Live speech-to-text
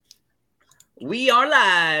We are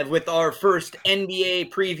live with our first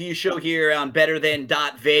NBA preview show here on Better Than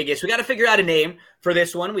Vegas. We got to figure out a name for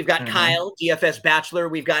this one. We've got Kyle, DFS Bachelor.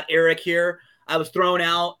 We've got Eric here. I was thrown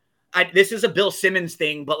out. This is a Bill Simmons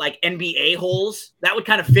thing, but like NBA holes, that would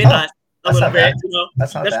kind of fit us a little bit. You know?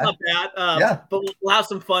 That's not bad. Yeah. But we'll have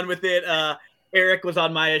some fun with it. Eric was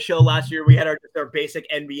on my show last year. We had our basic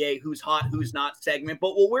NBA who's hot, who's not segment.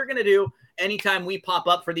 But what we're going to do anytime we pop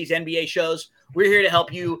up for these NBA shows, we're here to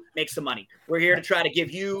help you make some money. We're here to try to give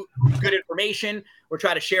you good information. We're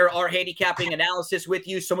trying to share our handicapping analysis with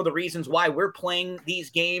you, some of the reasons why we're playing these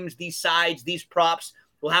games, these sides, these props.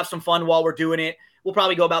 We'll have some fun while we're doing it. We'll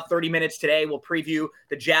probably go about 30 minutes today. We'll preview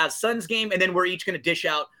the Jazz-Suns game, and then we're each going to dish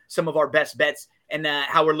out some of our best bets and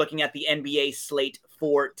how we're looking at the NBA slate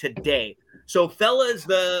for today. So, fellas,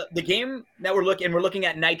 the game that we're looking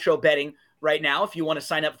at Nitro Betting right now. If you want to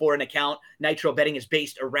sign up for an account, Nitro Betting is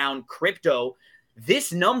based around crypto.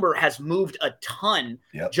 This number has moved a ton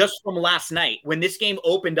just from last night. When this game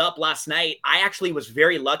opened up last night, I actually was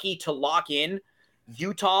very lucky to lock in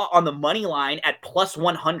Utah on the money line at plus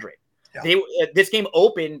 100. Yeah. This game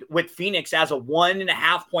opened with Phoenix as a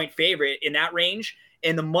 1.5 point favorite in that range,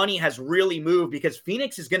 and the money has really moved because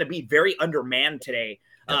Phoenix is going to be very undermanned today.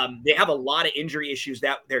 They have a lot of injury issues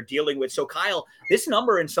that they're dealing with. So, Kyle, this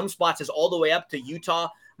number in some spots is all the way up to Utah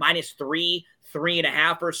minus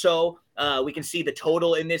 3.5 or so. We can see the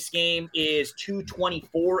total in this game is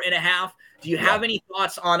 224.5. Do you have any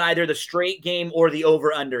thoughts on either the straight game or the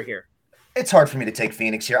over-under here? It's hard for me to take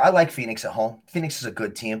Phoenix here. I like Phoenix at home. Phoenix is a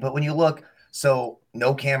good team, but when you look, so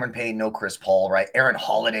no Cameron Payne, no Chris Paul, right? Aaron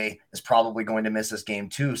Holiday is probably going to miss this game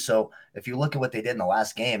too. So if you look at what they did in the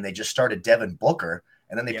last game, they just started Devin Booker,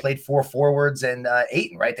 and then they played 4 forwards and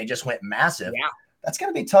Ayton, right? They just went massive. Yeah. That's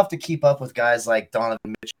going to be tough to keep up with guys like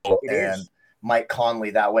Donovan Mitchell and Mike Conley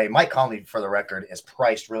that way. Mike Conley, for the record, is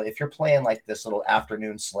priced really. If you're playing like this little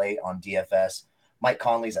afternoon slate on DFS, Mike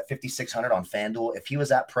Conley's at 5,600 on FanDuel. If he was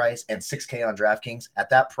that price and 6K on DraftKings, at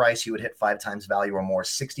that price, he would hit 5 times value or more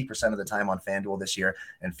 60% of the time on FanDuel this year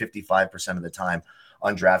and 55% of the time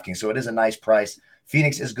on DraftKings. So it is a nice price.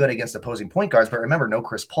 Phoenix is good against opposing point guards, but remember, no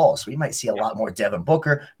Chris Paul. So we might see a lot more Devin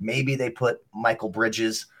Booker. Maybe they put Michael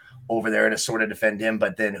Bridges over there to sort of defend him,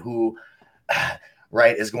 but then who,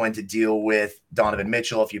 right, is going to deal with Donovan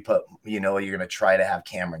Mitchell? If you put, you're going to try to have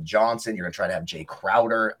Cameron Johnson. You're going to try to have Jay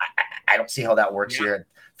Crowder. I don't see how that works here.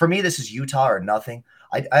 For me, this is Utah or nothing.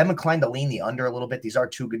 I'm inclined to lean the under a little bit. These are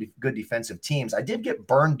two good defensive teams. I did get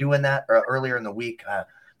burned doing that earlier in the week.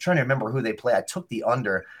 Trying to remember who they play. I took the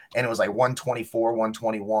under, and it was like 124,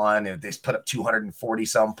 121, and they put up 240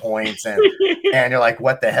 some points, and you're like,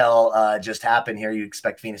 what the hell just happened here? You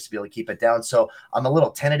expect Phoenix to be able to keep it down. So I'm a little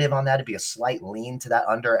tentative on that. It'd be a slight lean to that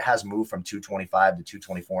under. It has moved from 225 to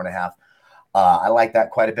 224.5. I like that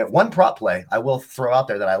quite a bit. One prop play I will throw out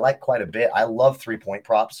there that I like quite a bit. I love 3-point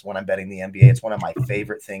props when I'm betting the NBA. It's one of my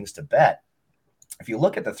favorite things to bet. If you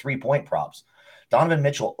look at the 3-point props, Donovan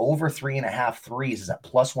Mitchell over 3.5 threes is at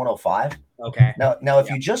plus 105. Okay. Now, if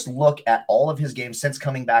you just look at all of his games since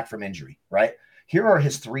coming back from injury, right? Here are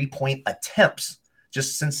his 3-point attempts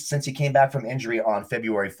just since he came back from injury on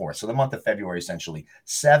February 4th. So the month of February, essentially.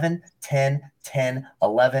 7, 10, 10,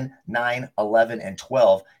 11, 9, 11, and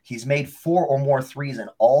 12. He's made 4 or more threes in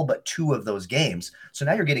all but 2 of those games. So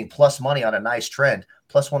now you're getting plus money on a nice trend.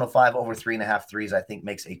 Plus 105 over 3.5 threes, I think,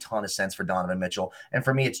 makes a ton of sense for Donovan Mitchell. And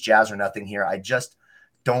for me, it's Jazz or nothing here. I just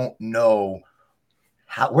don't know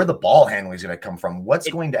where the ball handling is going to come from. What's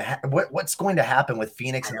going to happen with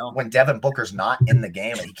Phoenix when Devin Booker's not in the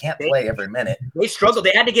game and he can't play every minute? They struggled.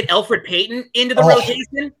 They had to get Elfrid Payton into the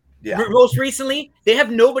rotation. Yeah. Most recently, they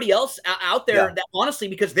have nobody else out there that honestly,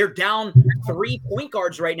 because they're down 3 point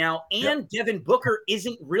guards right now, and Devin Booker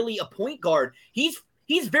isn't really a point guard. He's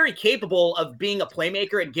very capable of being a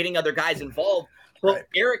playmaker and getting other guys involved. But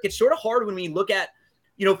Eric, it's sort of hard when we look at,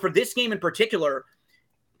 for this game in particular,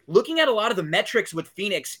 looking at a lot of the metrics with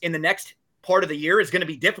Phoenix in the next part of the year is going to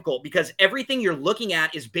be difficult because everything you're looking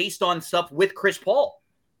at is based on stuff with Chris Paul.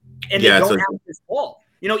 And they don't have Chris Paul.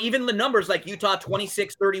 Even the numbers like Utah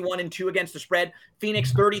 26, 31, and 2 against the spread,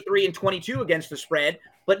 Phoenix 33 and 22 against the spread.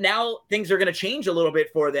 But now things are going to change a little bit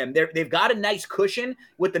for them. They've got a nice cushion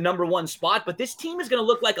with the number 1 spot, but this team is going to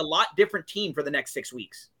look like a lot different team for the next 6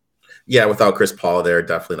 weeks. Yeah, without Chris Paul there,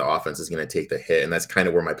 definitely the offense is going to take the hit, and that's kind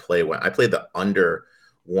of where my play went. I played the under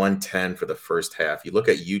 110 for the first half. You look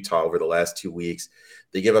at Utah over the last 2 weeks,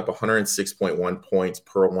 they give up 106.1 points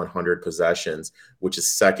per 100 possessions, which is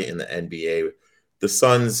second in the NBA. The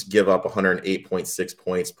Suns give up 108.6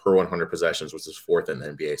 points per 100 possessions, which is 4th in the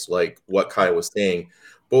NBA. So like what Kyle was saying,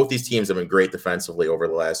 both these teams have been great defensively over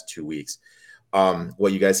the last 2 weeks.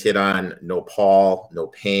 What you guys hit on, no Paul, no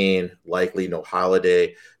Payne, likely no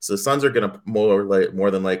Holiday. So the Suns are going to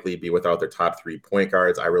more than likely be without their top 3 point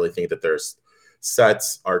guards. I really think that their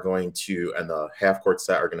sets are going to, and the half court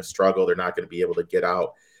set are going to struggle. They're not going to be able to get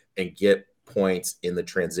out and get points in the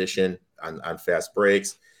transition on fast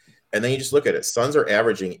breaks. And then you just look at it. Suns are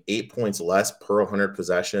averaging 8 points less per 100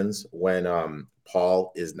 possessions when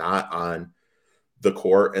Paul is not on the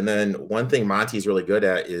court. And then one thing Monty's really good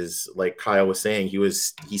at is, like Kyle was saying,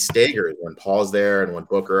 he staggers when Paul's there and when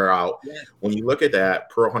Booker are out. Yeah. When you look at that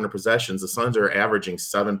per 100 possessions, the Suns are averaging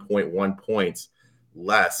 7.1 points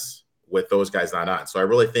less with those guys not on. So I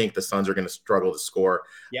really think the Suns are going to struggle to score.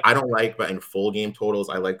 Yep. I don't like betting full game totals.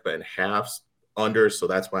 I like betting halves, under. So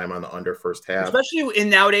that's why I'm on the under first half. Especially in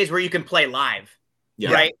nowadays where you can play live,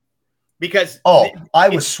 right? Because I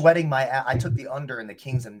was sweating I took the under in the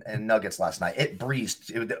Kings and Nuggets last night. It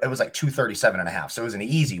breezed. It was like 237.5. So it was an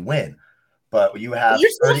easy win. But you have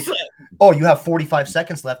you have 45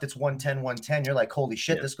 seconds left. It's 110. You're like, holy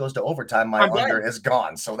shit, this goes to overtime. My under is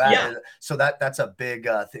gone. So that's a big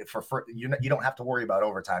thing for you don't have to worry about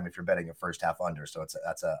overtime if you're betting a first half under. So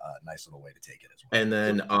that's a nice little way to take it as well. And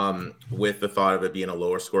then with the thought of it being a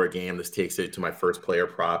lower score game, this takes it to my first player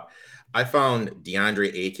prop. I found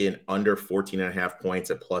DeAndre Ayton under 14.5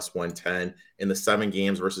 points at plus 110 in the 7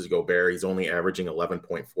 games versus Gobert. He's only averaging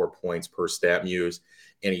 11.4 points per StatMuse,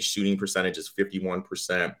 and his shooting percentage is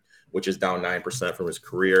 51%, which is down 9% from his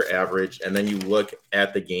career average. And then you look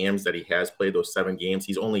at the games that he has played, those 7 games,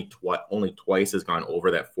 he's only twice has gone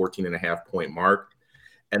over that 14.5 point mark.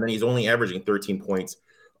 And then he's only averaging 13 points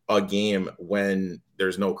a game when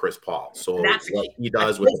there's no Chris Paul. So what he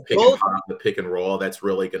does with the pick and roll, that's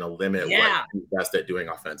really going to limit what he's best at doing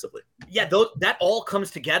offensively. Yeah, that all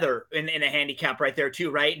comes together in a handicap right there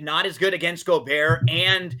too, right? Not as good against Gobert.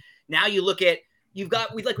 And now you look at,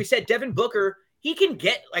 like we said, Devin Booker, he can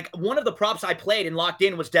get, like, one of the props I played and locked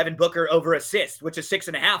in was Devin Booker over assists, which is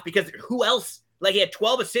 6.5, because who else? Like, he had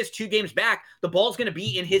 12 assists 2 games back. The ball's going to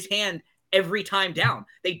be in his hand every time down.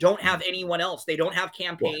 They don't have anyone else. They don't have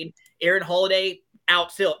Campaign. Aaron Holiday out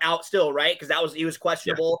still, right? Because he was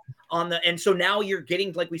questionable on the, and so now you're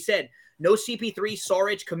getting, like we said, no CP3,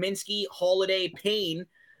 Saric, Kaminsky, Holiday, Payne.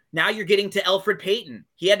 Now you're getting to Elfrid Payton.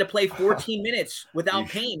 He had to play 14 minutes without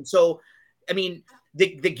Payne. So, I mean,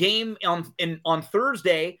 the game on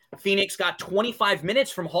Thursday, Phoenix got 25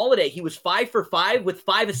 minutes from Holiday. He was 5 for 5 with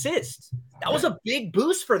 5 assists. That was a big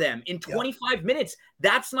boost for them in 25 minutes.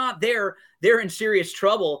 That's not there. They're in serious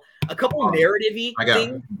trouble. A couple of narrative-y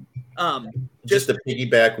things. Just to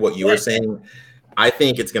piggyback what you were saying, I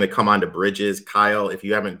think it's going to come on to Bridges. Kyle, if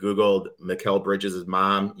you haven't Googled Mikal Bridges'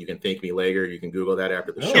 mom, you can thank me later. You can Google that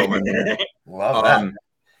after the show. Love that.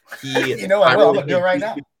 I'm going to do it right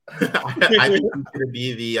now. I think he's going to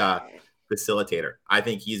be the facilitator. I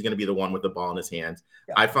think he's going to be the one with the ball in his hands.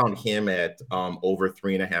 Yeah. I found him at over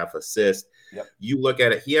 3.5 assists. Yep. You look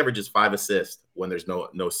at it, he averages 5 assists when there's no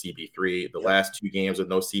CP3. The last 2 games with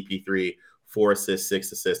no CP3, 4 assists,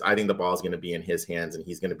 6 assists. I think the ball is going to be in his hands, and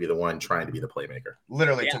he's going to be the one trying to be the playmaker.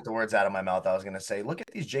 Literally took the words out of my mouth. I was going to say, look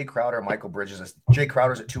at these Jay Crowder, Michael Bridges. Jay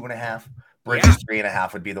Crowder's at 2.5. Bridges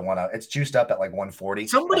 3.5 would be the one. It's juiced up at like 140.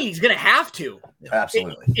 Somebody's going to have to.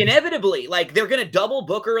 Absolutely. Inevitably. Like, they're going to double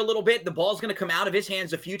Booker a little bit. The ball's going to come out of his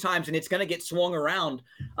hands a few times, and it's going to get swung around.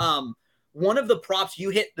 One of the props you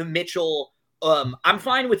hit, the Mitchell. I'm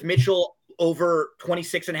fine with Mitchell over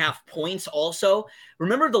 26.5 points also.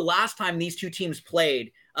 Remember the last time these two teams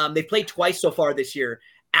played, they played twice so far this year.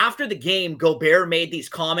 After the game, Gobert made these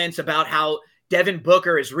comments about how Devin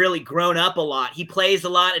Booker has really grown up a lot. He plays a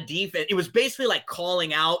lot of defense. It was basically like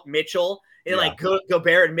calling out Mitchell. And like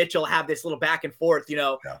Gobert and Mitchell have this little back and forth,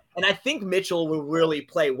 And I think Mitchell will really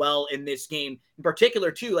play well in this game in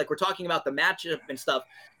particular too. Like, we're talking about the matchup and stuff.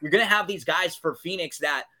 You're going to have these guys for Phoenix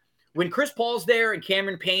that when Chris Paul's there and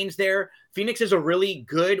Cameron Payne's there, Phoenix is a really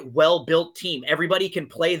good, well-built team. Everybody can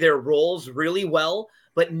play their roles really well.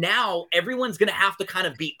 But now everyone's going to have to kind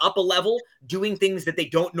of be up a level, doing things that they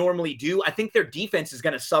don't normally do. I think their defense is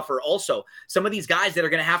going to suffer also. Some of these guys that are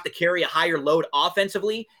going to have to carry a higher load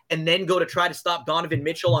offensively and then go to try to stop Donovan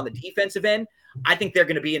Mitchell on the defensive end, I think they're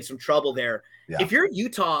going to be in some trouble there. Yeah. If you're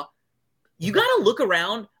Utah, you got to look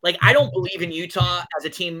around. Like, I don't believe in Utah as a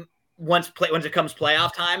team once it comes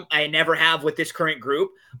playoff time. I never have with this current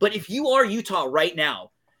group. But if you are Utah right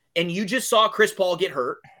now and you just saw Chris Paul get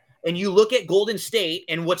hurt, and you look at Golden State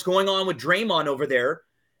and what's going on with Draymond over there,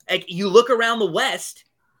 like, you look around the West,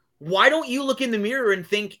 why don't you look in the mirror and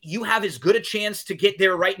think you have as good a chance to get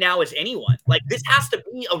there right now as anyone? Like, this has to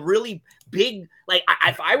be a really big, like,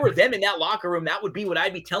 if I were them in that locker room, that would be what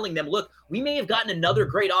I'd be telling them. Look, we may have gotten another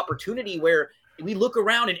great opportunity where we look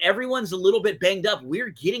around and everyone's a little bit banged up. We're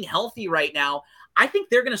getting healthy right now. I think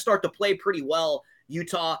they're going to start to play pretty well.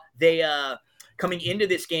 Utah, they coming into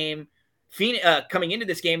this game, they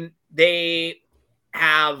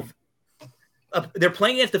have they're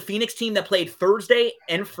playing against the Phoenix team that played Thursday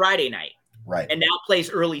and Friday night, right, and now plays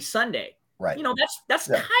early Sunday. Right. You know, that's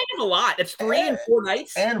kind of a lot. It's 3 and 4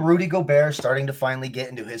 nights. And Rudy Gobert starting to finally get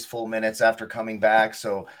into his full minutes after coming back.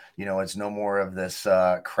 So, you know, it's no more of this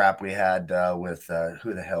crap we had with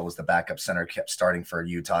who the hell was the backup center kept starting for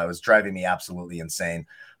Utah. It was driving me absolutely insane.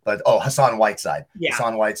 But, Hassan Whiteside. Yeah.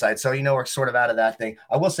 Hassan Whiteside. So, you know, we're sort of out of that thing.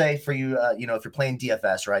 I will say for you, you know, if you're playing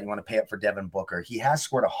DFS, right, you want to pay up for Devin Booker. He has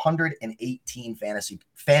scored 118 fantasy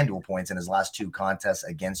FanDuel points in his last 2 contests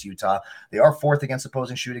against Utah. They are 4th against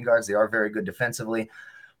opposing shooting guards. They are very good defensively,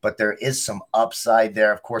 but there is some upside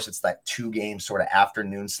there. Of course, it's that 2-game sort of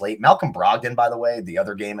afternoon slate. Malcolm Brogdon, by the way, the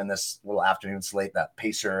other game in this little afternoon slate, that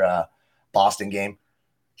Pacer Boston game,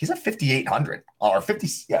 he's at 5,800 or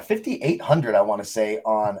 5,800, I want to say,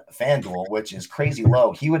 on FanDuel, which is crazy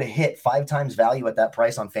low. He would have hit 5 times value at that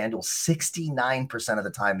price on FanDuel 69% of the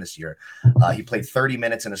time this year. He played 30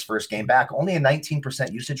 minutes in his first game back, only a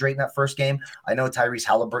 19% usage rate in that first game. I know Tyrese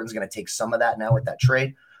Halliburton's going to take some of that now with that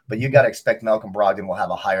trade, but you got to expect Malcolm Brogdon will have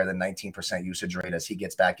a higher than 19% usage rate as he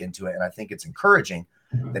gets back into it. And I think it's encouraging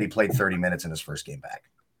that he played 30 minutes in his first game back.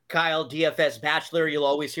 Kyle, DFS Bachelor, you'll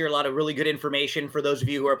always hear a lot of really good information for those of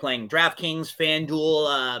you who are playing DraftKings,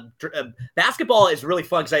 FanDuel. Basketball is really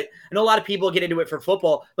fun because I know a lot of people get into it for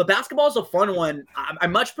football, but basketball is a fun one. I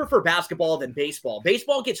much prefer basketball than baseball.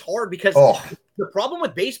 Baseball gets hard because the problem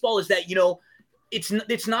with baseball is that, you know,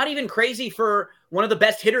 it's not even crazy for one of the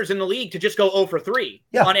best hitters in the league to just go 0 for 3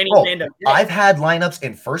 on any random day. I've had lineups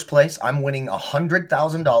in first place. I'm winning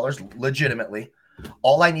 $100,000 legitimately.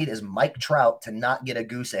 All I need is Mike Trout to not get a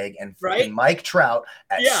goose egg, and freaking Mike Trout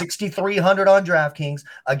at 6,300 on DraftKings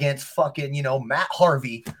against fucking, you know, Matt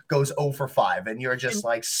Harvey goes 0 for 5. And you're just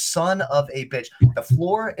like, son of a bitch. The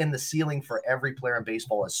floor and the ceiling for every player in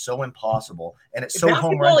baseball is so impossible. And it's so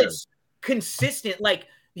home run. It's consistent. Like,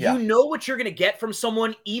 you know what you're going to get from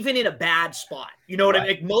someone, even in a bad spot. You know what I mean?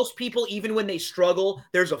 Like, most people, even when they struggle,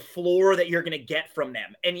 there's a floor that you're going to get from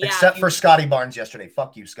them. And except for Scotty Barnes yesterday.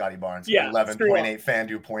 Fuck you, Scotty Barnes. Yeah, 11.8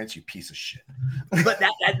 FanDuel points, you piece of shit. But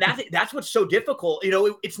that's what's so difficult. You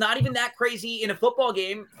know, it's not even that crazy in a football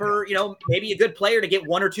game for, you know, maybe a good player to get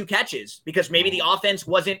 1 or 2 catches because maybe the offense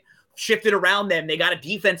wasn't shifted around them. They got a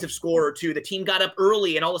defensive score or 2. The team got up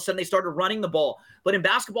early and all of a sudden they started running the ball. But in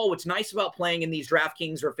basketball, what's nice about playing in these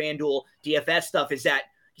DraftKings or FanDuel DFS stuff is that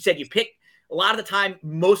you said you pick a lot of the time,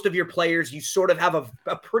 most of your players, you sort of have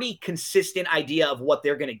a pretty consistent idea of what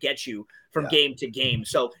they're going to get you from game to game.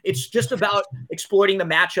 So it's just about exploiting the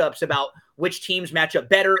matchups, about which teams match up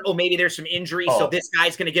better. Oh, maybe there's some injury, so this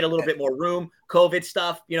guy's going to get a little bit more room. COVID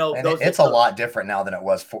stuff, you know. It's a lot different now than it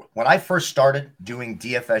was when I first started doing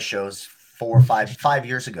DFS shows 4 or 5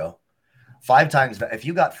 years ago. 5 times, if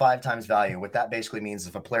you got 5 times value, what that basically means,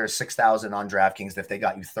 if a player is 6,000 on DraftKings, if they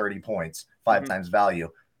got you 30 points, 5 times value,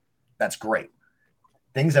 that's great.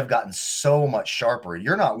 Things have gotten so much sharper.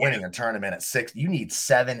 You're not winning a tournament at 6. You need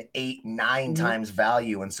 7, 8, 9 times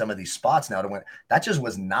value in some of these spots now to win. That just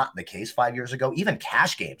was not the case 5 years ago. Even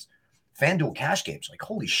cash games, FanDuel cash games, like,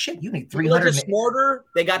 holy shit, you need 300. They're smarter.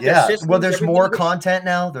 They got their systems. Well, there's more content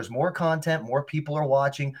now. There's more content. More people are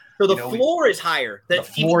watching. So the floor is higher. The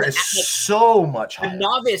floor is so much higher. The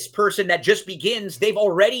novice person that just begins, they've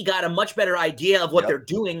already got a much better idea of what they're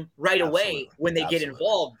doing right away when they get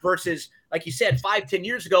involved versus, like you said, 5-10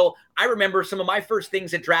 years ago, I remember some of my first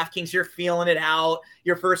things at DraftKings, you're feeling it out.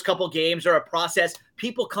 Your first couple games are a process.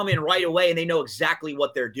 People come in right away and they know exactly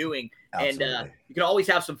what they're doing. Absolutely. And you can always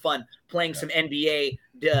have some fun playing some NBA,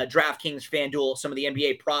 DraftKings, FanDuel, some of the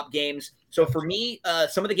NBA prop games. So for me,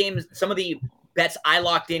 some of the bets I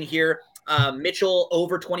locked in here, Mitchell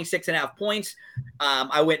over 26.5 points.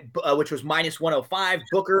 I went, which was -105.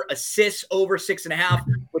 Booker assists over 6.5,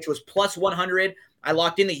 which was +100. I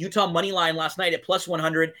locked in the Utah money line last night at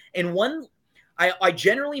 +100. And I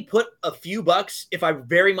generally put a few bucks if I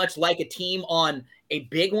very much like a team on a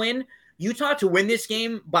big win. Utah to win this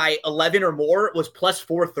game by 11 or more was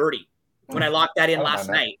 +430 when I locked that in last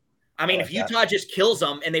night. I mean, if Utah just kills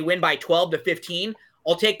them and they win by 12 to 15,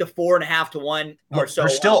 I'll take the 4.5 to 1 or so.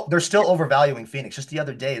 They're still overvaluing Phoenix. Just the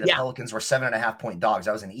other day, the Pelicans were 7.5 point dogs.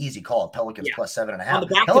 That was an easy call. Pelicans +7.5.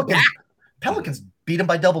 Pelicans beat them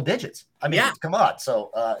by double digits. I mean, come on.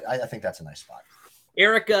 So I think that's a nice spot.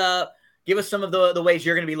 Eric, give us some of the ways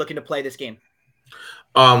you're going to be looking to play this game.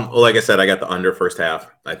 Well, like I said, I got the under first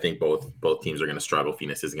half. I think both teams are going to struggle.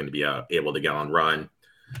 Phoenix is going to be able to get on run.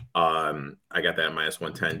 I got that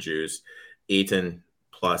 -110 juice. Ayton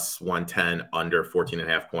plus 110 under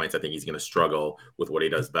 14.5 points. I think he's going to struggle with what he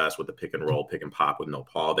does best with the pick and roll, pick and pop with no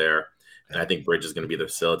Paul there. And I think Bridge is going to be the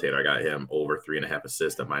facilitator. I got him over 3.5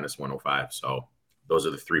 assists at minus 105. So those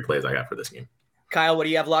are the 3 plays I got for this game. Kyle, what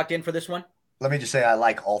do you have locked in for this one? Let me just say I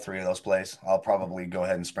like all 3 of those plays. I'll probably go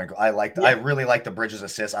ahead and sprinkle. I really like the Bridges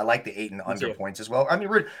assist. I like the Ayton under points as well. I mean,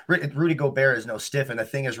 Rudy Gobert is no stiff, and the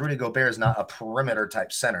thing is, Rudy Gobert is not a perimeter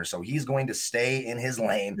type center, so he's going to stay in his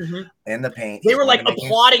lane in the paint. They were like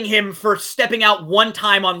applauding him for stepping out one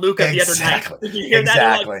time on Luka the other night. You hear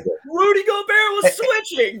that? Like, Rudy Gobert was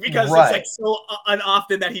switching because it's like so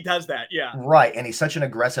often that he does that. Yeah, right. And he's such an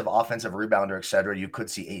aggressive offensive rebounder, etc. You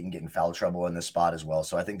could see Ayton getting foul trouble in this spot as well.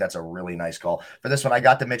 So I think that's a really nice call. For this one, I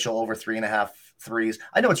got the Mitchell over 3.5 threes.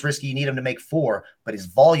 I know it's risky. You need him to make 4, but his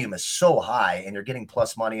volume is so high and you're getting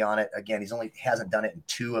plus money on it. Again, hasn't done it in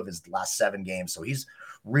 2 of his last 7 games. So he's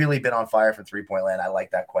really been on fire from 3-point land. I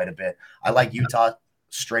like that quite a bit. I like Utah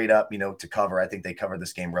straight up, to cover. I think they covered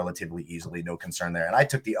this game relatively easily. No concern there. And I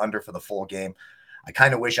took the under for the full game. I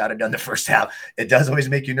kind of wish I'd have done the first half. It does always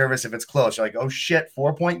make you nervous if it's close. You're like, oh shit,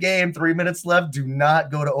 4-point game, 3 minutes left. Do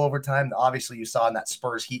not go to overtime. Obviously, you saw in that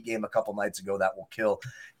Spurs Heat game a couple nights ago that will kill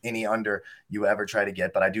any under you ever try to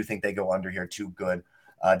get. But I do think they go under here. 2 good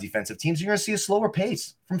defensive teams. You're going to see a slower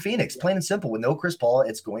pace from Phoenix, plain and simple. With no Chris Paul,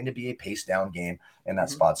 it's going to be a pace down game in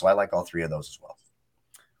that spot. So I like all 3 of those as well.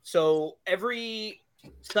 So every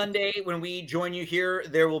Sunday when we join you here,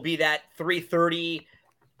 there will be that 3:30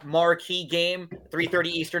 marquee game, 3:30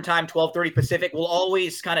 Eastern time, 12:30 Pacific. We'll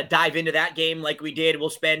always kind of dive into that game like we did. We'll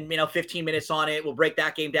spend 15 minutes on it. We'll break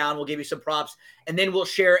that game down. We'll give you some props, and then we'll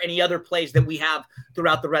share any other plays that we have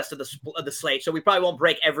throughout the rest of the slate. So we probably won't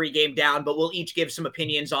break every game down, but we'll each give some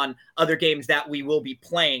opinions on other games that we will be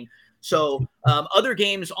playing. So other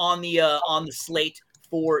games on the slate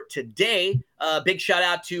for today. Big shout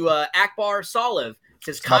out to Akbar Salev.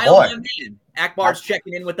 Says Kyle, my man. Akbar's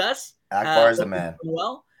checking in with us. Akbar is the man.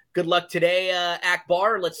 Well, good luck today,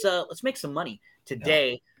 Akbar. Let's make some money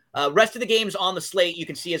today. Rest of the games on the slate, you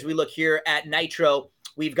can see as we look here at Nitro.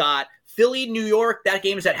 We've got Philly, New York. That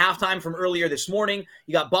game is at halftime from earlier this morning.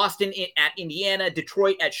 You got Boston at Indiana,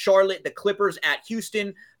 Detroit at Charlotte, the Clippers at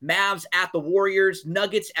Houston, Mavs at the Warriors,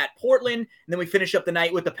 Nuggets at Portland, and then we finish up the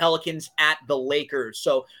night with the Pelicans at the Lakers.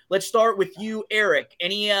 So let's start with you, Eric.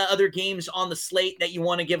 Any other games on the slate that you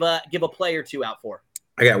want to give a play or two out for?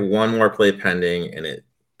 I got one more play pending, and it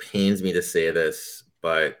pains me to say this,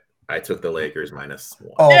 but I took the Lakers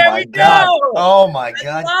 -1. Oh, my God. Oh, my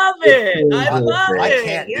God. I love it. I love it. I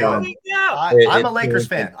can't do it. I'm a Lakers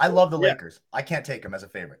fan. I love the Lakers. I can't take them as a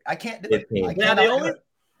favorite. I can't do it. The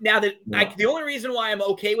only reason why I'm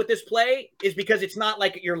okay with this play is because it's not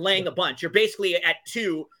like you're laying a bunch. You're basically at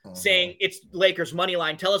 2 saying it's Lakers money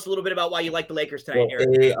line. Tell us a little bit about why you like the Lakers tonight,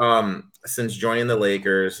 Eric. Since joining the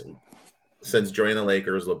Lakers,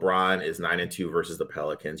 LeBron is 9-2 versus the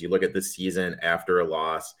Pelicans. You look at this season after a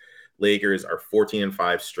loss, Lakers are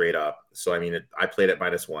 14-5 straight up. So, I mean, I played at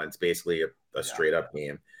 -1. It's basically a straight up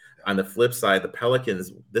game. On the flip side, the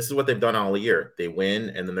Pelicans, this is what they've done all year. They win,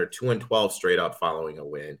 and then they're 2-12 straight up following a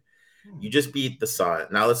win. You just beat the Suns.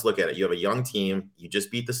 Now let's look at it. You have a young team. You just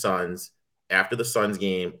beat the Suns. After the Suns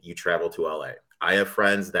game, you travel to LA. I have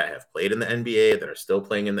friends that have played in the NBA that are still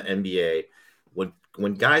playing in the NBA.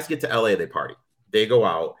 When guys get to LA, they party. They go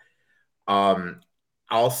out.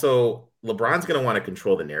 Also, LeBron's going to want to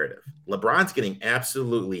control the narrative. LeBron's getting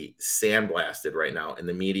absolutely sandblasted right now in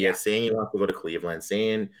the media, saying he wants to go to Cleveland,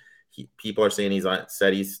 saying people are saying he's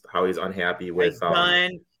unhappy with.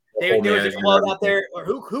 There was a quote out there, or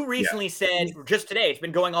who recently said just today, it's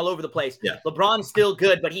been going all over the place. Yeah. LeBron's still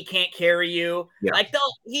good, but he can't carry you. Yeah. Like,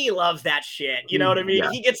 he loves that shit. You know what I mean?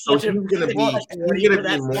 Yeah. He gets such he's gonna be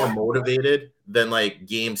more motivated than like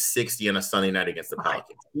game 60 on a Sunday night against the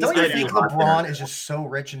Pelicans. Don't you think LeBron is just so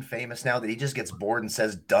rich and famous now that he just gets bored and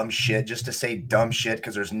says dumb shit just to say dumb shit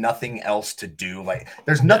because there's nothing else to do? Like,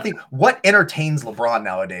 there's nothing. What entertains LeBron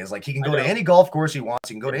nowadays? Like, he can go to any golf course he wants.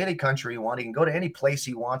 He can go to any country he wants. He can go to any place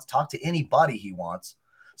he wants. Talk to anybody he wants.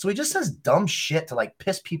 So he just says dumb shit to like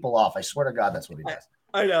piss people off. I swear to God, that's what he does.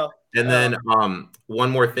 I know. And then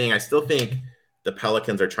one more thing. I still think the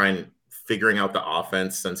Pelicans are figuring out the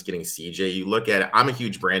offense since getting CJ. You look at it, I'm a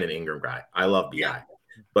huge Brandon Ingram guy. I love BI.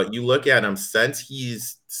 But you look at him since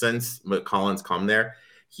McCollum's come there,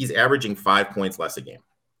 he's averaging 5 points less a game.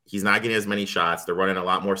 He's not getting as many shots. They're running a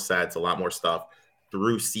lot more sets, a lot more stuff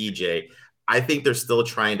through CJ. I think they're still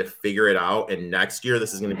trying to figure it out. And next year,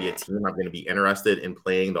 this is going to be a team I'm going to be interested in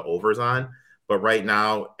playing the overs on. But right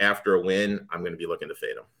now, after a win, I'm going to be looking to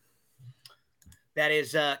fade them. That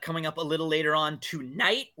is coming up a little later on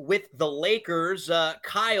tonight with the Lakers.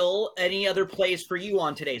 Kyle, any other plays for you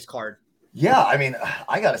on today's card? Yeah, I mean,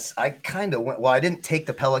 I kind of went, well, I didn't take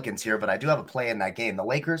the Pelicans here, but I do have a play in that game. The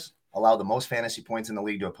Lakers allow the most fantasy points in the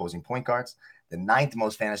league to opposing point guards. The 9th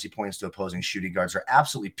most fantasy points to opposing shooting guards. Are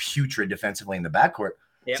absolutely putrid defensively in the backcourt.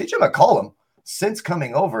 Yep. CJ McCollum, since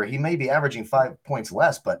coming over, he may be averaging 5 points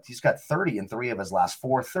less, but he's got 30 in 3 of his last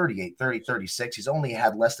 4, 38, 30, 36. He's only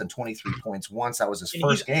had less than 23 points once. That was his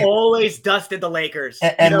first game. Always dusted the Lakers.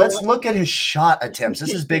 And let's look at his shot attempts.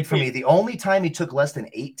 This is big for me. The only time he took less than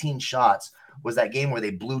 18 shots was that game where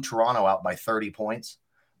they blew Toronto out by 30 points.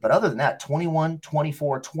 But other than that, 21,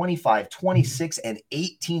 24, 25, 26, and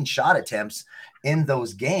 18 shot attempts in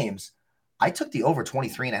those games. I took the over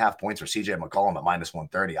 23.5 points for CJ McCollum at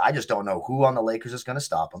 -130. I just don't know who on the Lakers is going to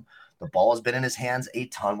stop him. The ball has been in his hands a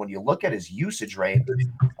ton. When you look at his usage rate,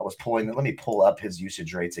 let me pull up his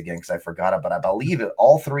usage rates again because I forgot it, but I believe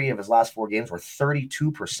all 3 of his last 4 games were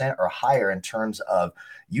 32% or higher in terms of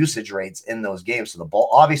usage rates in those games. So the ball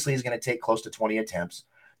obviously is going to take close to 20 attempts.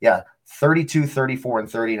 Yeah, 32, 34, and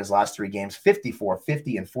 30 in his last 3 games, 54,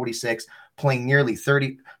 50, and 46, playing nearly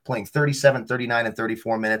 30, playing 37, 39, and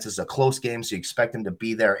 34 minutes. It's a close game, so you expect him to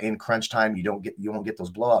be there in crunch time. You won't get those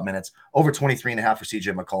blowout minutes. Over 23.5 for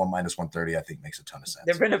CJ McCollum, -130, I think makes a ton of sense.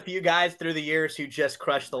 There have been a few guys through the years who just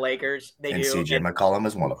crushed the Lakers. They do. CJ McCollum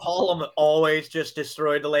is one of them. McCollum always just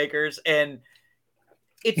destroyed the Lakers, and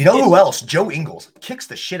who else? Joe Ingles kicks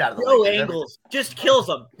the shit out of the Joe Lakers. Ingles just kills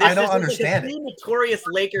them. I don't understand it. Notorious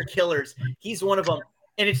Laker killers. He's one of them.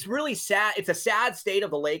 And it's really sad. It's a sad state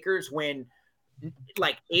of the Lakers when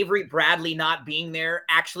like Avery Bradley not being there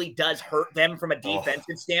actually does hurt them from a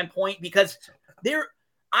defensive standpoint because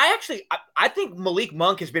I think Malik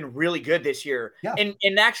Monk has been really good this year. Yeah.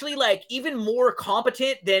 And actually like even more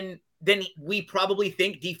competent than we probably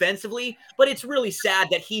think defensively, but it's really sad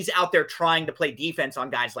that he's out there trying to play defense on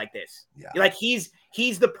guys like this. Yeah. Like he's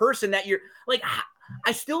the person that you're like,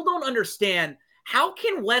 I still don't understand how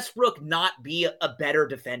can Westbrook not be a better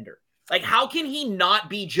defender? Like how can he not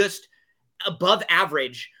be just above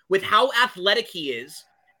average with how athletic he is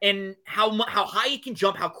and how high he can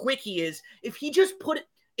jump, how quick he is. If he just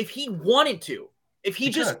if he wanted to, if he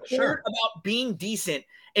just cared about being decent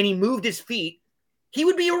and he moved his feet, he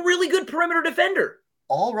would be a really good perimeter defender.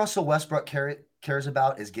 All Russell Westbrook cares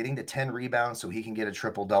about is getting to 10 rebounds so he can get a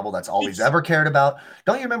triple-double. That's all he's ever cared about.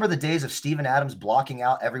 Don't you remember the days of Steven Adams blocking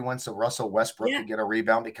out everyone so Russell Westbrook could get a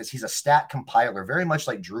rebound? Because he's a stat compiler, very much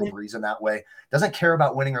like Drew Brees in that way. Doesn't care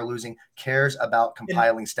about winning or losing, cares about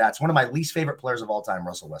compiling stats. One of my least favorite players of all time,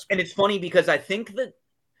 Russell Westbrook. And it's funny because I think that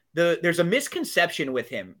there's a misconception with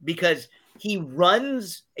him because he's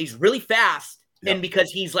really fast. Yep. And because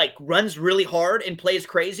he's like runs really hard and plays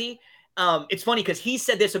crazy. It's funny because he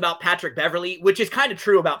said this about Patrick Beverley, which is kind of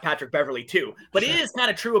true about Patrick Beverley too. But it is kind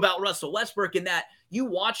of true about Russell Westbrook in that you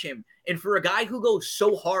watch him, and for a guy who goes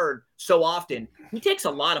so hard so often, he takes a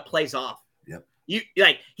lot of plays off. Yep.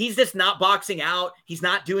 He's just not boxing out. He's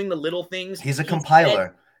not doing the little things. He's a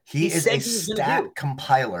compiler. He is a stat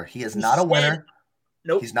compiler. He is not a winner.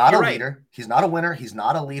 Nope. He's not a leader. He's not a winner. He's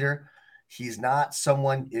not a leader. He's not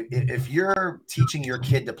someone – if you're teaching your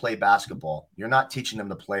kid to play basketball, you're not teaching them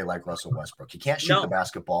to play like Russell Westbrook. He can't shoot the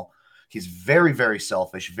basketball. He's very, very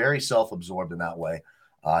selfish, very self-absorbed in that way.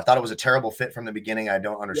 I thought it was a terrible fit from the beginning. I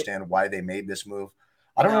don't understand why they made this move.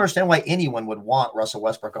 I don't understand why anyone would want Russell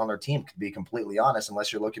Westbrook on their team, to be completely honest,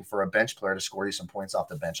 unless you're looking for a bench player to score you some points off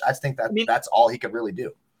the bench. I think that's all he could really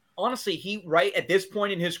do. Honestly, he right at this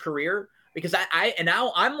point in his career – because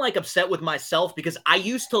now I'm like upset with myself because I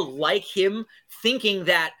used to like him thinking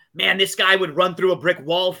that, man, this guy would run through a brick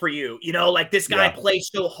wall for you. You know, like this guy plays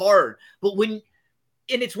so hard. But and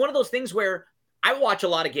it's one of those things where I watch a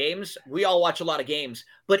lot of games. We all watch a lot of games.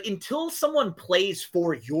 But until someone plays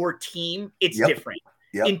for your team, it's different.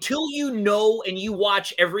 Yep. Until you know and you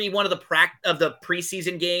watch every one of the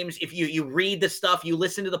preseason games, if you read the stuff, you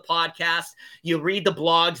listen to the podcast, you read the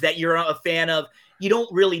blogs that you're a fan of, you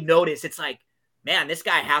don't really notice. It's like, man, this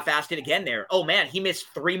guy half-assed it again there. Oh, man, he missed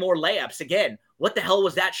 3 more layups again. What the hell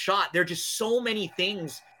was that shot? There are just so many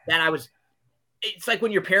things that it's like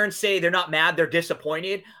when your parents say they're not mad, they're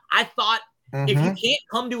disappointed. I thought if you can't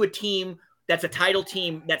come to a team that's a title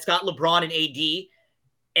team that's got LeBron and AD,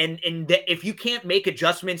 and if you can't make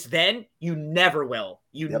adjustments then, you never will.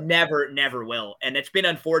 You never will. And it's been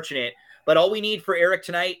unfortunate. But all we need for Eric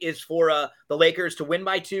tonight is for the Lakers to win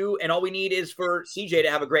by 2, and all we need is for CJ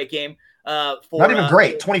to have a great game. Not even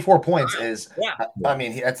great. 24 points is – I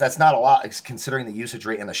mean, that's not a lot considering the usage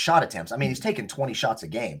rate and the shot attempts. I mean, he's taking 20 shots a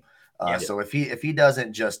game. So if he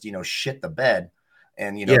doesn't just, shit the bed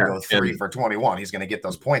and go 3 for 21. He's going to get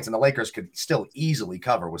those points, and the Lakers could still easily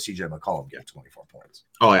cover with CJ McCollum getting 24 points.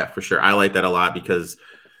 Oh yeah, for sure. I like that a lot because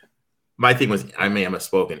my thing was, I may have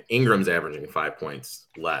misspoken. Ingram's averaging 5 points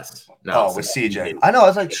less. No, with CJ. I know. I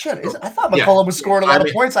was like, shit. I thought McCollum was scoring a lot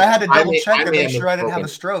of points. I had to double check to make sure I didn't have a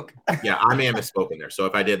stroke. Yeah, I may have misspoken there. So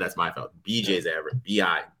if I did, that's my fault. BJ's average,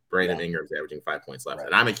 Brandon Ingram's averaging 5 points less. Right.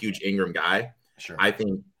 And I'm a huge Ingram guy. Sure. I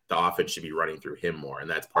think the offense should be running through him more, and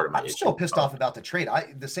that's part of my I'm still pissed off about the trade.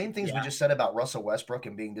 The same things we just said about Russell Westbrook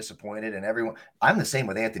and being disappointed and everyone. I'm the same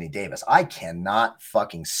with Anthony Davis. I cannot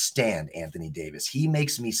fucking stand Anthony Davis. He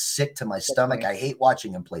makes me sick to my stomach. I hate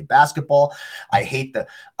watching him play basketball. I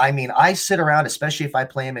sit around, especially if I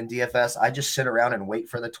play him in DFS, I just sit around and wait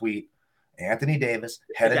for the tweet. Anthony Davis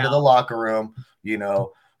headed to the locker room,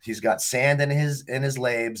 He's got sand in his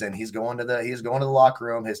labes, and he's going to the locker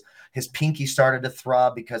room. His pinky started to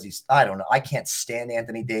throb because I don't know. I can't stand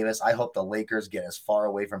Anthony Davis. I hope the Lakers get as far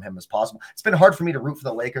away from him as possible. It's been hard for me to root for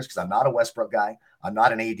the Lakers because I'm not a Westbrook guy. I'm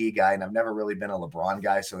not an AD guy, and I've never really been a LeBron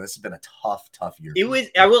guy. So this has been a tough year. You hit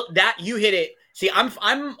it. See,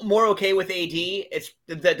 I'm more okay with AD. It's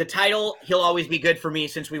the title. He'll always be good for me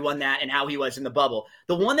since we won that and how he was in the bubble.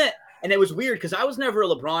 The one and it was weird because I was never a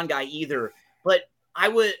LeBron guy either, but I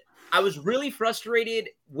was really frustrated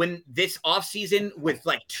when this offseason with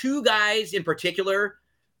like two guys in particular,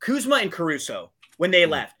 Kuzma and Caruso, when they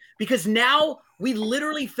left. Because now we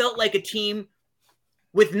literally felt like a team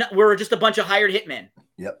we're just a bunch of hired hitmen.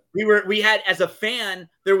 Yep. We had, as a fan,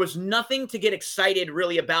 there was nothing to get excited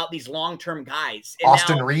really about these long-term guys. And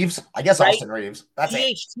Austin Reeves? I guess Austin Reeves. That's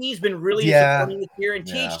THT's been really disappointing this year, and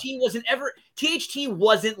THT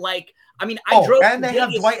wasn't like, I drove. And they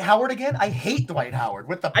have Dwight Howard again. I hate Dwight Howard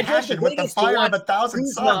with the passion, with the fire of 1,000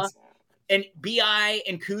 suns. And BI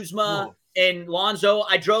and Kuzma and Lonzo,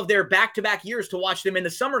 I drove there back-to-back years to watch them in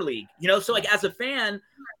the summer league. So like as a fan,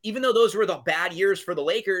 even though those were the bad years for the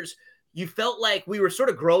Lakers, you felt like we were sort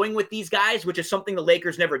of growing with these guys, which is something the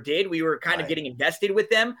Lakers never did. We were kind of getting invested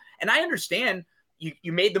with them, and I understand.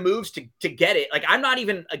 You made the moves to get it. Like, I'm not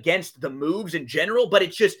even against the moves in general, but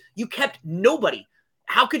it's just you kept nobody.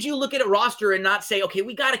 How could you look at a roster and not say, okay,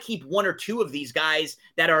 we got to keep one or two of these guys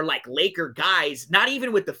that are like Laker guys, not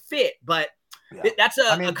even with the fit, but that's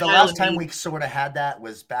the last time we sort of had that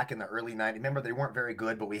was back in the early 90s. Remember, they weren't very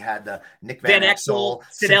good, but we had the Nick Van Exel,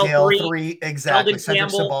 Sedale 3, exactly.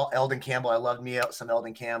 Eldon Campbell. I loved me some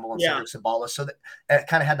Eldon Campbell and Cedric Sabalas. So it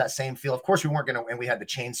kind of had that same feel. Of course, we weren't going to, and we had the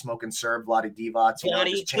chain smoking Serb, Vlade Divac,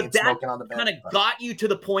 chain smoking on the bench. Kind of got you to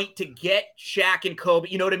the point to get Shaq and Kobe.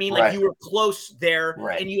 You know what I mean? Like you were close there,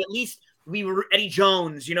 and you at least. We were Eddie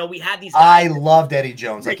Jones, we had these guys. I loved Eddie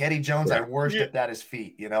Jones. Like Eddie Jones, I worshipped at his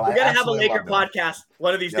feet. We're gonna have a Laker podcast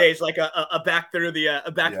one of these days, like a back through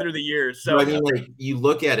the years. So like you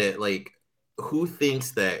look at it, like who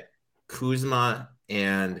thinks that Kuzma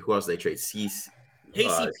and who else they trade?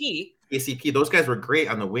 KCP. Those guys were great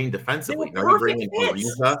on the wing defensively. They were perfect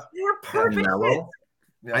fits. They were perfect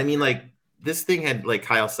fits. This thing had, like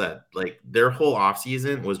Kyle said, like their whole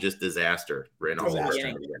offseason was just disaster. Pure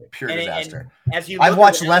disaster. I've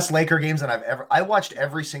watched less Laker games than I watched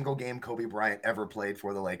every single game Kobe Bryant ever played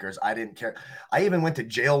for the Lakers. I didn't care. I even went to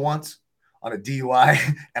jail once on a DUI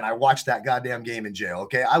and I watched that goddamn game in jail.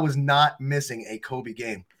 Okay. I was not missing a Kobe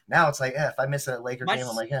game. Now it's like, if I miss a Laker game,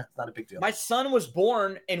 I'm like, it's not a big deal. My son was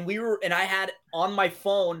born and I had on my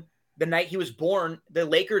phone the night he was born, the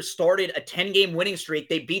Lakers started a 10-game winning streak.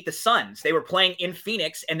 They beat the Suns. They were playing in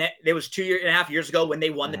Phoenix, and it was 2.5 years ago when they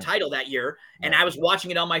won the title that year. And I was watching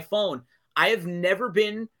it on my phone. I have never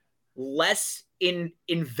been less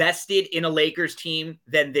invested in a Lakers team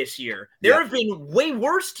than this year. There have been way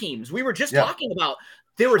worse teams. We were just talking about.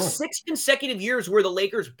 There were 6 consecutive years where the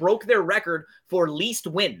Lakers broke their record for least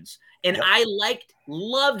wins. And I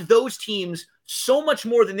loved those teams so much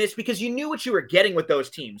more than this because you knew what you were getting with those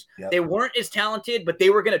teams. They weren't as talented, but they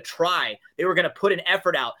were going to try. They were going to put an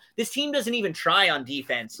effort out. This team doesn't even try on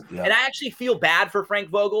defense. And I actually feel bad for Frank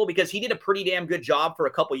Vogel because he did a pretty damn good job for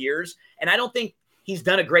a couple years. And I don't think he's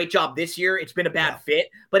done a great job this year. It's been a bad fit,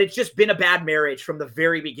 but it's just been a bad marriage from the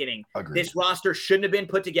very beginning. Agreed. This roster shouldn't have been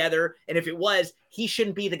put together. And if it was, he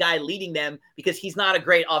shouldn't be the guy leading them because he's not a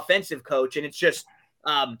great offensive coach. And it's just,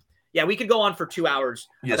 we could go on for 2 hours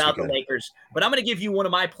about the Lakers, but I'm going to give you one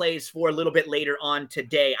of my plays for a little bit later on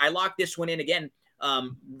today. I locked this one in again.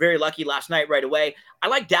 Very lucky last night right away. I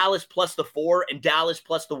like Dallas plus the 4 and Dallas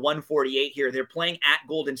plus the 148 here. They're playing at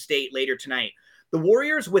Golden State later tonight. The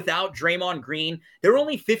Warriors without Draymond Green, they're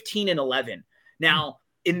only 15-11. Now,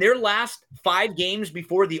 in their last 5 games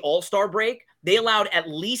before the All-Star break, they allowed at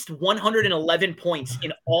least 111 points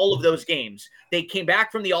in all of those games. They came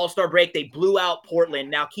back from the All-Star break. They blew out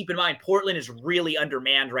Portland. Now, keep in mind, Portland is really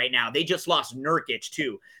undermanned right now. They just lost Nurkic,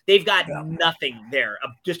 too. They've got nothing there.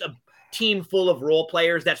 Just a team full of role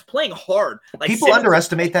players that's playing hard. Like people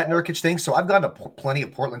underestimate that Nurkic thing. So I've gone to plenty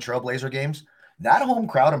of Portland Trailblazer games. That home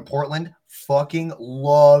crowd in Portland fucking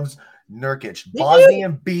loves Nurkic.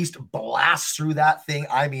 Bosnian Beast blasts through that thing.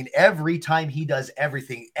 I mean, every time he does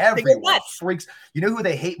everything, everyone freaks. You know who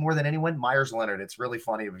they hate more than anyone? Myers Leonard. It's really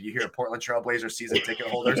funny if you hear Portland Trailblazer season ticket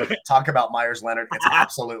holders talk about Myers Leonard. It's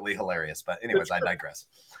absolutely hilarious. But anyways, I digress.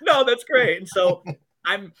 No, that's great. And so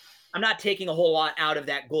I'm not taking a whole lot out of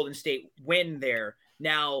that Golden State win there.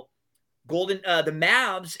 Now, the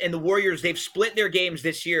Mavs and the Warriors, they've split their games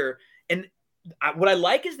this year. And what I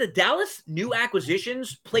like is the Dallas new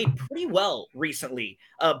acquisitions played pretty well recently.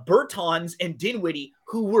 Bertans and Dinwiddie,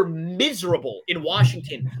 who were miserable in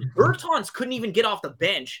Washington. Bertans couldn't even get off the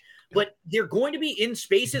bench, but they're going to be in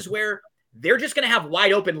spaces where they're just going to have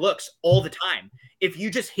wide open looks all the time. If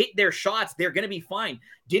you just hit their shots, they're going to be fine.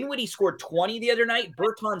 Dinwiddie scored 20 the other night.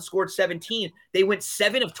 Bertans scored 17. They went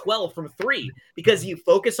 7 of 12 from 3 because you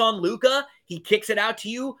focus on Luka. He kicks it out to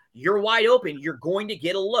you. You're wide open. You're going to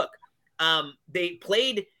get a look. They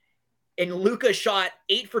played, and Luka shot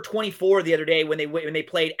 8 for 24 the other day when they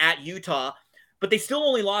played at Utah, but they still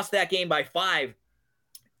only lost that game by 5.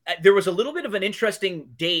 There was a little bit of an interesting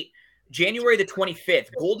date, January the 25th.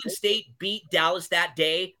 Golden State beat Dallas that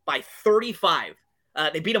day by 35.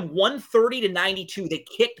 They beat them 130-92. They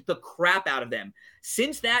kicked the crap out of them.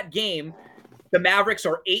 Since that game, the Mavericks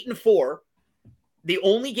are 8-4. The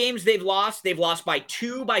only games they've lost by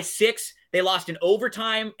 2, by 6. They lost in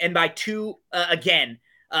overtime and by 2 again.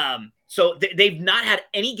 So they've not had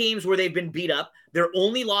any games where they've been beat up. Their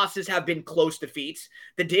only losses have been close defeats.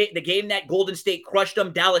 The game that Golden State crushed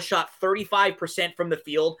them, Dallas shot 35% from the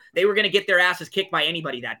field. They were going to get their asses kicked by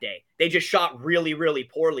anybody that day. They just shot really, really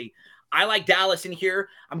poorly. I like Dallas in here.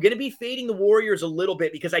 I'm going to be fading the Warriors a little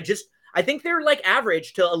bit because I think they're like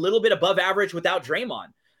average to a little bit above average without Draymond.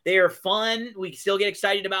 They are fun. We still get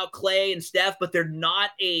excited about Clay and Steph, but they're not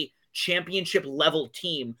a championship level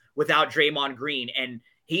team without Draymond Green. And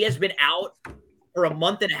he has been out for a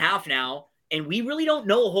month and a half now, and we really don't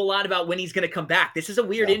know a whole lot about when he's going to come back. This is a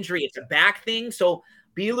weird injury. It's a back thing, so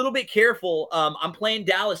be a little bit careful. I'm playing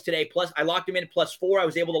Dallas today. Plus, I locked him in at +4. I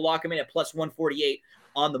was able to lock him in at +148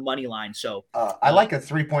 on the money line. So I like a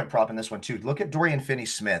 3-point prop in this one too. Look at Dorian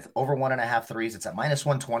Finney-Smith, over 1.5 threes. It's at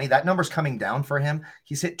 -120. That number's coming down for him.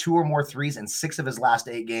 He's hit 2 or more threes in 6 of his last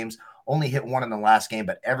 8 games. Only hit 1 in the last game,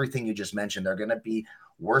 but everything you just mentioned, they're going to be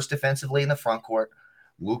worse defensively in the front court.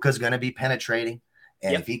 Luka's going to be penetrating.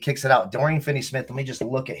 And if he kicks it out, Dorian Finney-Smith, let me just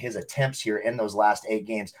look at his attempts here in those last 8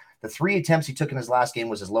 games. The 3 attempts he took in his last game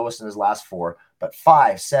was his lowest in his last 4, but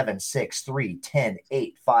 5, 7, 6, 3, 10,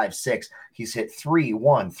 8, 5, 6. He's hit 3,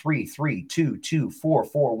 1, 3, 3, 2, 2, 4,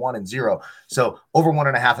 4, 1, and 0. So over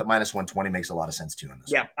 1.5 at -120 makes a lot of sense too in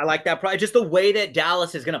this. Yeah, I like that. Probably just the way that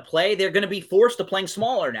Dallas is going to play, they're going to be forced to playing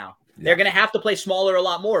smaller now. Yeah. They're going to have to play smaller a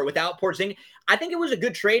lot more without Porzingis. I think it was a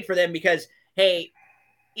good trade for them because, hey,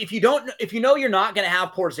 if you know you're not going to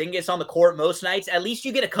have Porzingis on the court most nights, at least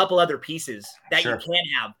you get a couple other pieces that you can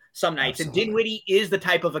have some nights. Absolutely. And Dinwiddie is the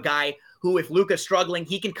type of a guy who, if Luka's struggling,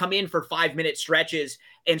 he can come in for 5-minute stretches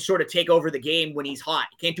and sort of take over the game when he's hot.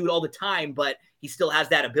 He can't do it all the time, but he still has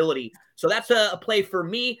that ability. So that's a play for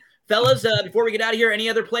me. Fellas, before we get out of here, any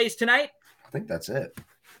other plays tonight? I think that's it.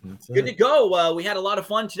 Good to go. We had a lot of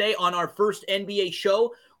fun today on our first NBA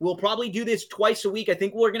show. We'll probably do this twice a week. I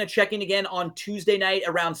think we're going to check in again on Tuesday night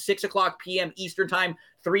around 6:00 p.m. Eastern time,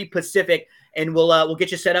 3 Pacific, and we'll get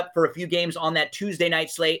you set up for a few games on that Tuesday night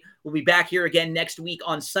slate. We'll be back here again next week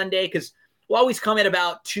on Sunday because we'll always come at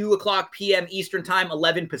about 2:00 p.m. Eastern time,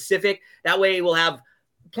 11 Pacific. That way we'll have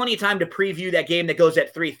plenty of time to preview that game that goes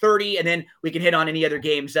at 3:30, and then we can hit on any other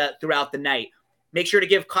games throughout the night. Make sure to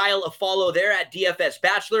give Kyle a follow there at DFS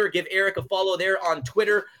Bachelor. Give Eric a follow there on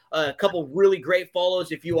Twitter. A couple really great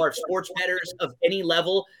follows. If you are sports bettors of any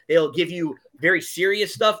level, they'll give you very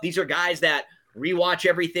serious stuff. These are guys that rewatch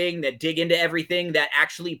everything, that dig into everything, that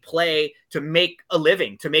actually play to make a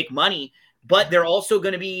living, to make money. But they're also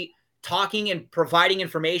going to be talking and providing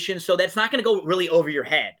information, so that's not going to go really over your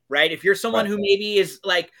head, right? If you're someone who maybe is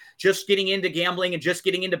like just getting into gambling and just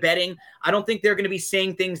getting into betting, I don't think they're going to be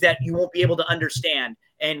saying things that you won't be able to understand.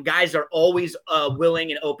 And guys are always willing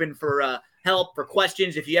and open for help, for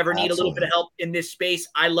questions. If you ever need a little bit of help in this space,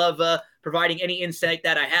 I love providing any insight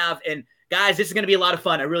that I have. And Guys, this is going to be a lot of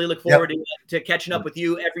fun. I really look forward to catching up with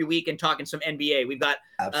you every week and talking some NBA. We've got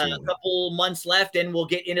a couple months left, and we'll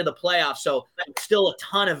get into the playoffs. So still a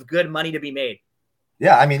ton of good money to be made.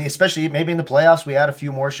 Yeah, I mean, especially maybe in the playoffs, we add a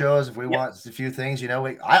few more shows if we want a few things. You know,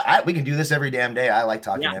 we can do this every damn day. I like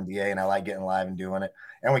talking NBA, and I like getting live and doing it,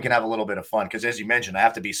 and we can have a little bit of fun because, as you mentioned, I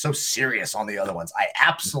have to be so serious on the other ones. I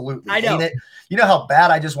absolutely hate it. You know how bad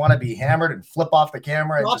I just want to be hammered and flip off the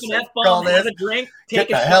camera and just F-bomb, have a drink, get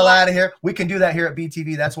the hell out of here. We can do that here at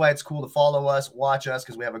BTV. That's why it's cool to follow us, watch us,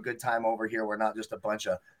 because we have a good time over here. We're not just a bunch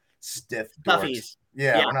of stiff dorks.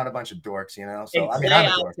 Yeah, we're not a bunch of dorks, you know. So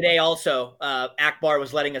today also, Akbar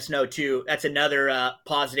was letting us know too. That's another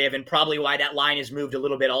positive, and probably why that line has moved a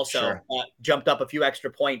little bit. Also, jumped up a few extra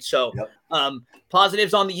points. So,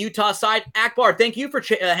 positives on the Utah side. Akbar, thank you for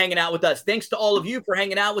hanging out with us. Thanks to all of you for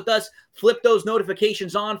hanging out with us. Flip those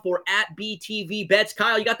notifications on for @BTV Bets.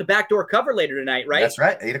 Kyle, you got the backdoor cover later tonight, right? That's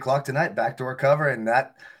right, 8:00 tonight, backdoor cover, and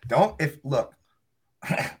look.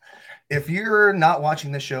 If you're not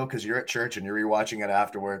watching the show because you're at church and you're rewatching it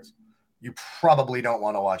afterwards, you probably don't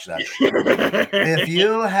want to watch that show. If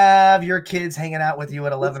you have your kids hanging out with you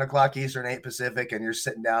at 11 o'clock Eastern, 8 Pacific, and you're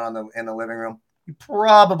sitting down in the living room, you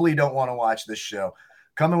probably don't want to watch this show.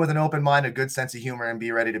 Come in with an open mind, a good sense of humor, and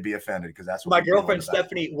be ready to be offended because that's what my girlfriend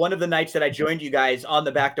Stephanie. One of the nights that I joined you guys on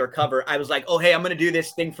the backdoor cover, I was like, "Oh, hey, I'm going to do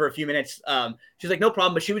this thing for a few minutes." She's like, "No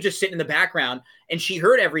problem," but she was just sitting in the background and she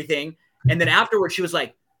heard everything, and then afterwards she was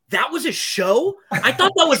like, "That was a show? I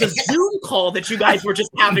thought that was a Zoom call that you guys were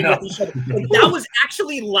just having with each other. That was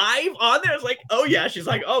actually live on there." I was like, "Oh, yeah." She's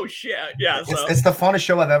like, "Oh, shit." Yeah. So it's the funnest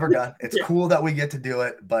show I've ever done. It's cool that we get to do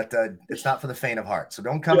it, but it's not for the faint of heart. So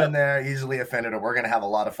don't come in there easily offended, or we're going to have a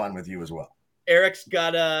lot of fun with you as well. Eric's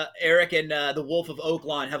got Eric and the Wolf of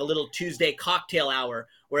Oaklawn have a little Tuesday cocktail hour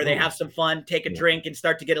where they have some fun, take a drink, and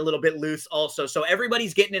start to get a little bit loose also. So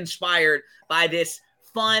everybody's getting inspired by this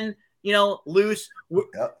fun, loose.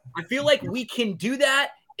 I feel like we can do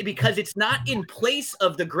that because it's not in place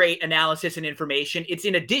of the great analysis and information. It's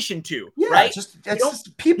in addition to, right? It's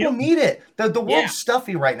just people need it. The world's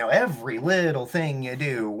stuffy right now. Every little thing you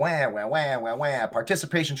do, wah, wah, wah, wah, wah.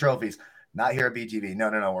 Participation trophies. Not here at BTV. No.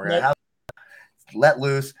 We're going to let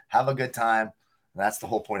loose, have a good time. That's the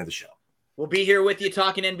whole point of the show. We'll be here with you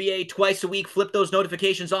talking NBA twice a week. Flip those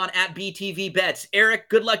notifications on @BTV Bets. Eric,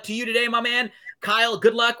 good luck to you today, my man. Kyle,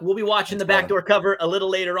 good luck. We'll be watching the backdoor cover a little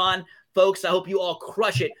later on. Folks, I hope you all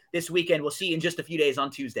crush it this weekend. We'll see you in just a few days on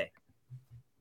Tuesday.